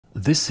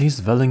This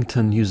is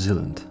Wellington, New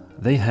Zealand.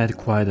 They had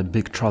quite a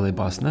big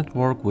trolleybus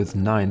network with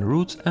 9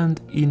 routes,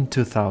 and in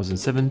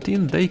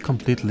 2017 they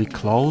completely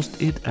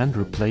closed it and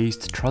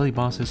replaced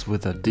trolleybuses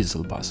with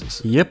diesel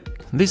buses. Yep,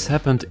 this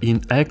happened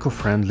in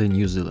eco-friendly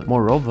New Zealand.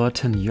 Moreover,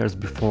 10 years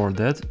before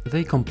that,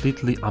 they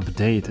completely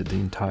updated the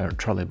entire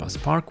trolleybus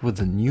park with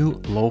the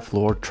new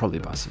low-floor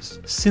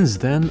trolleybuses. Since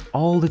then,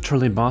 all the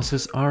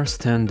trolleybuses are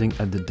standing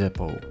at the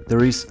depot.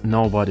 There is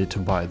nobody to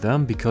buy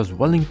them because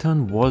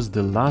Wellington was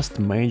the last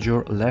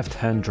major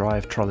left-hand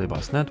drive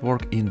trolleybus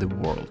network in the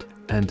world.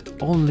 And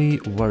only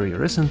very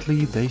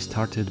recently they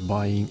started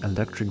buying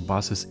electric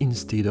buses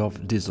instead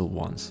of diesel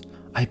ones.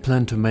 I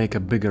plan to make a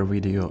bigger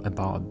video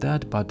about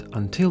that, but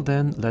until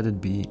then let it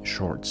be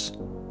shorts.